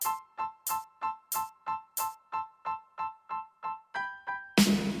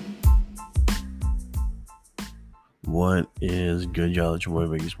What is good, y'all? It's your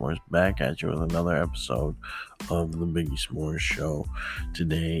boy Biggie S'mores back at you with another episode of the Biggie S'mores Show.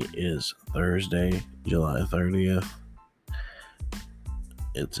 Today is Thursday, July 30th.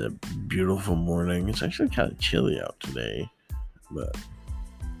 It's a beautiful morning. It's actually kind of chilly out today, but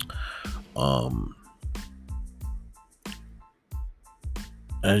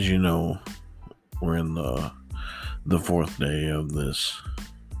as you know, we're in the fourth day of this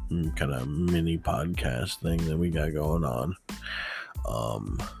kind of mini podcast thing that we got going on.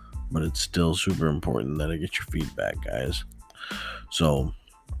 But it's still super important that I get your feedback, guys. So,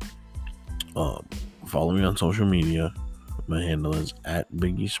 follow me on social media. My handle is at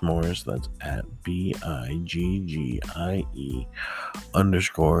Biggie S'mores. That's at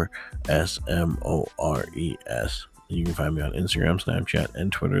BIGGIE_SMORES. You can find me on Instagram, Snapchat, and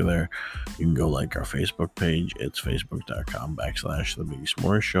Twitter there. You can go like our Facebook page. It's facebook.com/The Biggie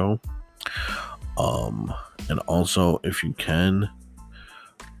S'mores Show. And also, if you can,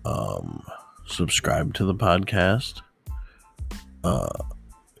 subscribe to the podcast.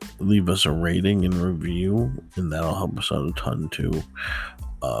 Leave us a rating and review, and that'll help us out a ton too.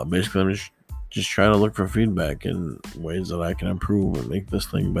 Basically, I'm just trying to look for feedback and ways that I can improve and make this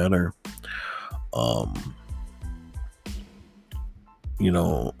thing better.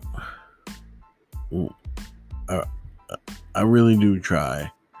 I really do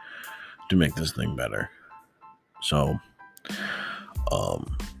try to make this thing better. So,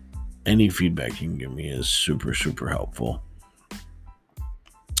 any feedback you can give me is super, super helpful.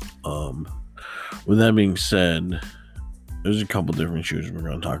 With that being said, there's a couple different shoes we're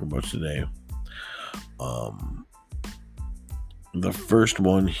going to talk about today. The first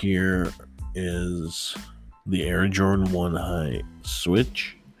one here is the Air Jordan 1 High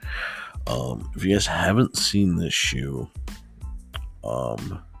Switch. If you guys haven't seen this shoe,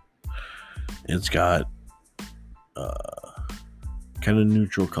 it's got kind of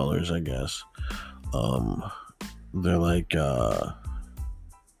neutral colors, I guess. They're like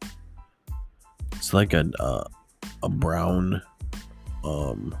it's like a brown,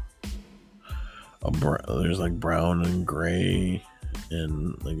 there's like brown and gray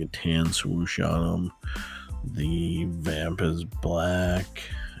and like a tan swoosh on them. The vamp is black.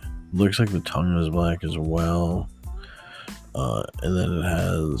 Looks like the tongue is black as well. And then it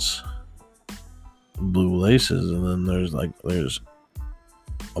has blue laces, and then there's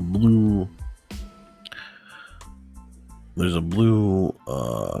a blue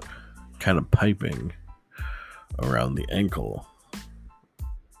kind of piping around the ankle,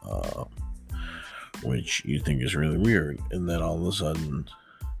 which you think is really weird. And then all of a sudden,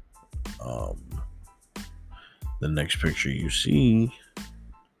 the next picture you see,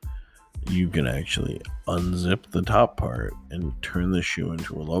 you can actually unzip the top part and turn the shoe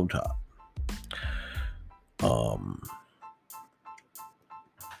into a low top.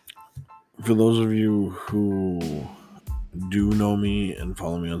 For those of you who do know me and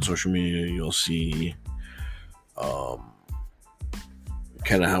follow me on social media, you'll see kind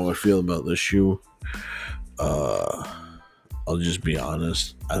of how I feel about this shoe. I'll just be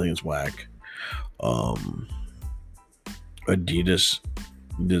honest. I think it's whack. Adidas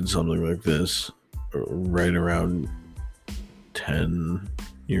did something like this right around 10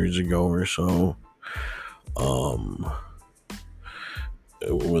 years ago or so,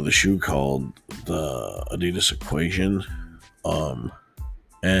 with a shoe called the Adidas Equation,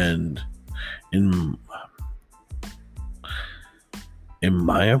 and in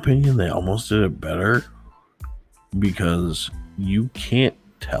my opinion, they almost did it better, because you can't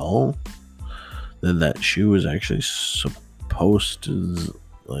tell that shoe is actually supposed to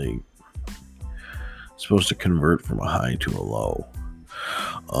convert from a high to a low.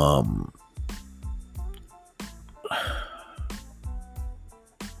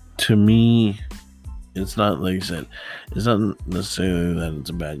 To me, it's not, like I said, it's not necessarily that it's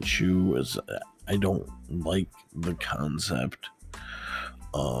a bad shoe. I don't like the concept.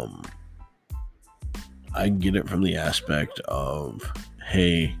 I get it from the aspect of,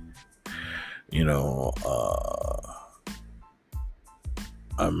 hey,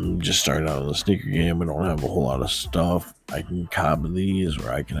 I'm just starting out in the sneaker game. I don't have a whole lot of stuff. I can cop these,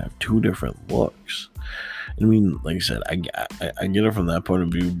 or I can have two different looks. I mean, like I said, I get it from that point of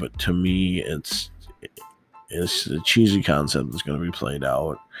view, but to me, it's a cheesy concept that's going to be played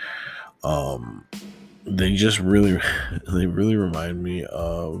out. They really remind me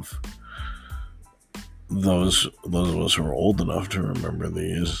of those of us who are old enough to remember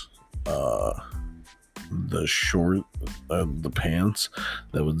these. The pants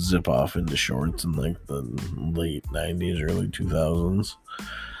that would zip off into shorts in like the late 90s, early 2000s.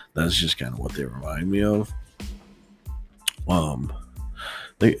 That's just kind of what they remind me of. Um,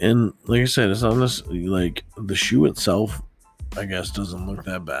 and like I said, it's not necessarily like the shoe itself. I guess doesn't look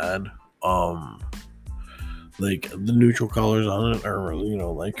that bad. Like the neutral colors on it are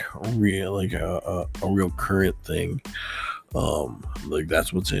like real, like a real current thing. Like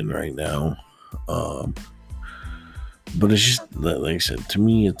that's what's in right now. Um, but it's just like I said, to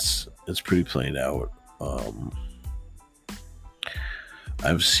me, it's pretty played out.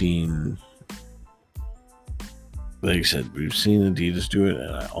 I've seen, like I said, we've seen Adidas do it,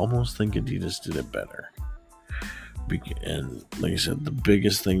 and I almost think Adidas did it better. And like I said, the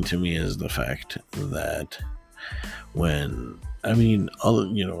biggest thing to me is the fact that when, I mean,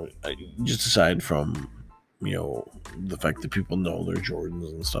 just aside from, the fact that people know they're Jordans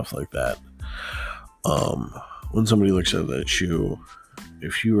and stuff like that, when somebody looks at that shoe,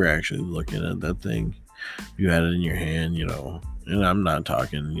 if you were actually looking at that thing, you had it in your hand, and I'm not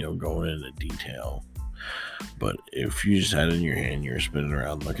talking, going into detail, but if you just had it in your hand, you were spinning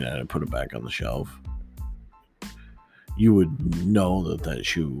around looking at it, put it back on the shelf, you would know that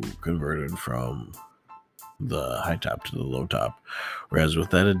shoe converted from the high top to the low top. Whereas with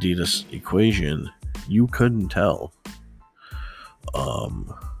that Adidas equation, you couldn't tell. I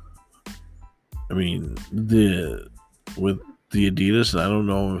mean, with the Adidas, and I don't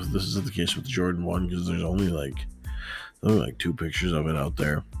know if this is the case with the Jordan 1 because there's only like 2 pictures of it out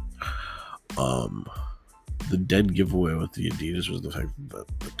there. The dead giveaway with the Adidas was the fact that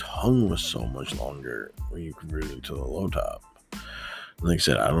the tongue was so much longer when you converted it to the low top. Like I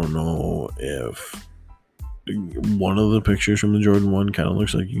said, I don't know if one of the pictures from the Jordan 1 kind of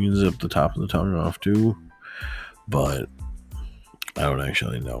looks like you can zip the top of the tongue off too, but I don't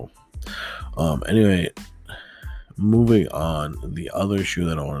actually know. Anyway, moving on, the other shoe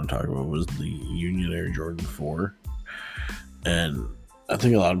that I want to talk about was the Union Air Jordan 4, and I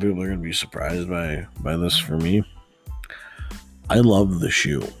think a lot of people are going to be surprised by this. For me, I love the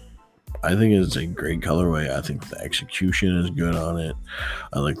shoe. I think it's a great colorway. I think the execution is good on it.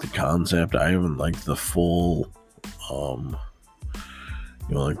 I like the concept. I even like the full,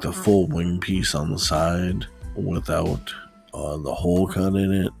 like the full wing piece on the side without the hole cut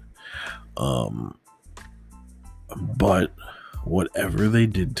in it. But whatever they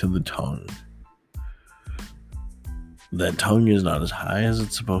did to the tongue, that tongue is not as high as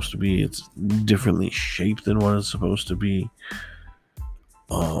it's supposed to be. It's differently shaped than what it's supposed to be.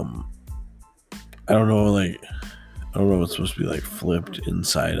 I don't know, if it's supposed to be like flipped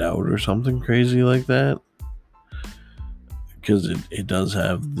inside out or something crazy like that. Because it does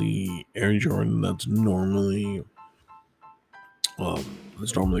have the Air Jordan that's normally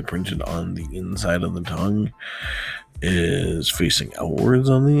printed on the inside of the tongue is facing outwards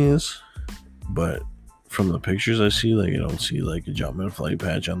on these, but from the pictures I see, like, I don't see like a Jumpman flight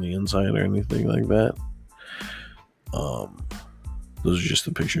patch on the inside or anything like that. Those are just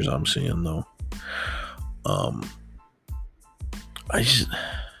the pictures I'm seeing though.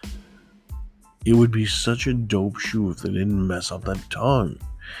 It would be such a dope shoe if they didn't mess up that tongue.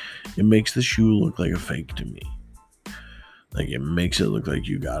 It makes the shoe look like a fake to me. Like, it makes it look like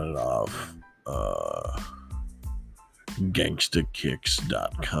you got it off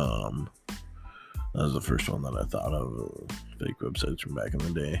gangstakicks.com. That was the first one that I thought of. Fake websites from back in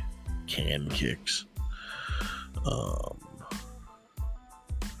the day. Can Kicks.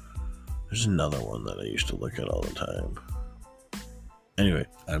 There's another one that I used to look at all the time. Anyway,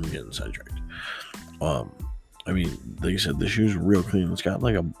 I'm getting sidetracked. I mean, like I said, the shoe's real clean. It's got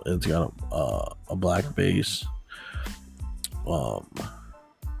a black base.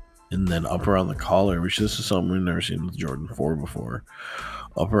 And then up around the collar, which this is something we've never seen with Jordan 4 before.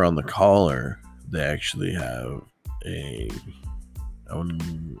 Up around the collar, they actually have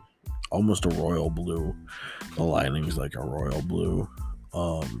almost a royal blue. The lining's like a royal blue.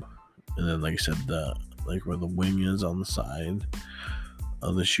 And then, like I said, where the wing is on the side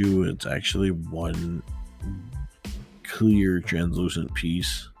of the shoe, it's actually one clear translucent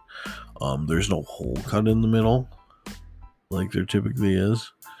piece. There's no hole cut in the middle like there typically is.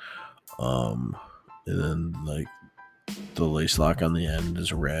 And then like the lace lock on the end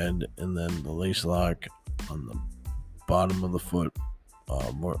is red, and then the lace lock on the bottom of the foot,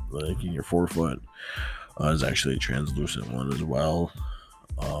 more like in your forefoot, is actually a translucent one as well.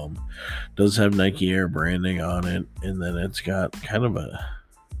 Does have Nike Air branding on it, and then it's got kind of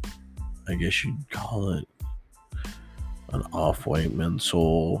I guess you'd call it an off-white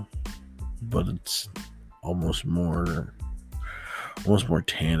midsole, but it's almost more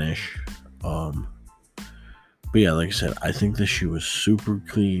tannish. But yeah, like I said, I think the shoe is super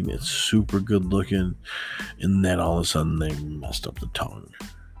clean. It's super good looking, and then all of a sudden they messed up the tongue.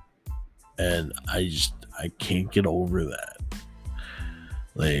 And I can't get over that.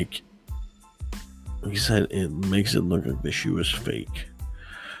 Like I said, it makes it look like the shoe is fake.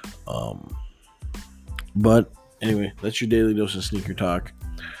 But anyway, that's your daily dose of sneaker talk.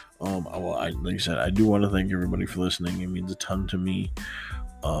 Like I said, I do want to thank everybody for listening. It means a ton to me.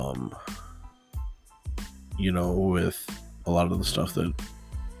 With a lot of the stuff that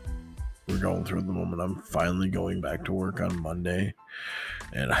we're going through at the moment, I'm finally going back to work on Monday,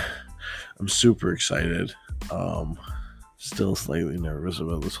 and I'm super excited. Still slightly nervous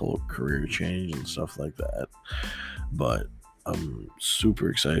about this whole career change and stuff like that, but I'm super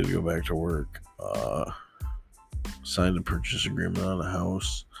excited to go back to work. Signed a purchase agreement on a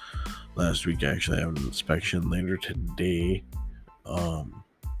house last week. Actually, I have an inspection later today.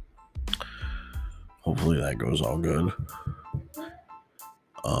 Hopefully that goes all good.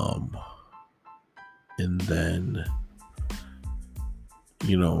 And then,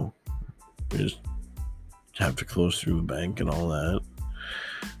 we just have to close through the bank and all that.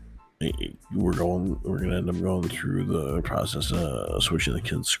 We're gonna end up going through the process of switching the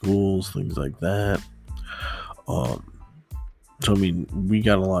kids' schools, things like that. So I mean, we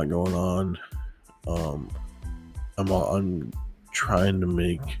got a lot going on. I'm trying to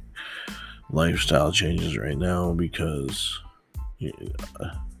make lifestyle changes right now because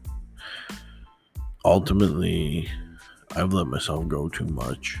ultimately I've let myself go too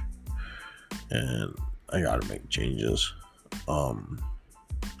much, and I gotta make changes.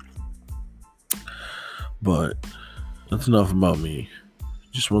 But that's enough about me.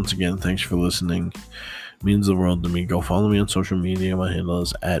 Just once again, thanks for listening. It means the world to me. Go follow me on social media. My handle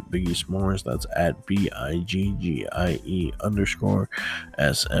is @BiggieSmores. That's @BIGGIE_SMORES.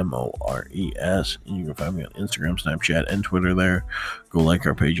 And you can find me on Instagram, Snapchat, and Twitter there. Go like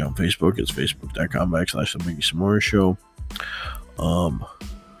our page on Facebook. It's facebook.com/The Biggie S'mores Show.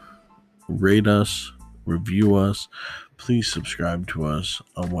 Rate us, review us. Please subscribe to us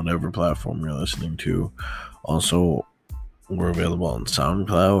on whatever platform you're listening to. Also, we're available on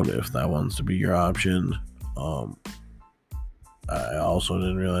SoundCloud if that wants to be your option. I also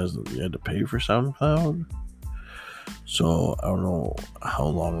didn't realize that you had to pay for SoundCloud, so I don't know how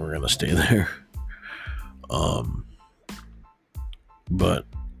long we're gonna stay there. But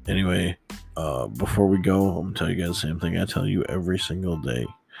anyway, before we go, I'm gonna tell you guys the same thing I tell you every single day.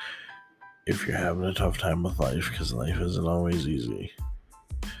 If you're having a tough time with life, because life isn't always easy,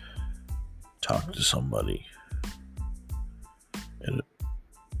 talk to somebody. And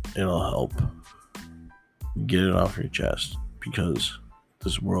it'll help. Get it off your chest, because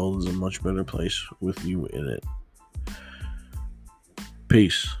this world is a much better place with you in it.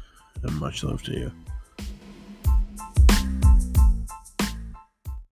 Peace and much love to you.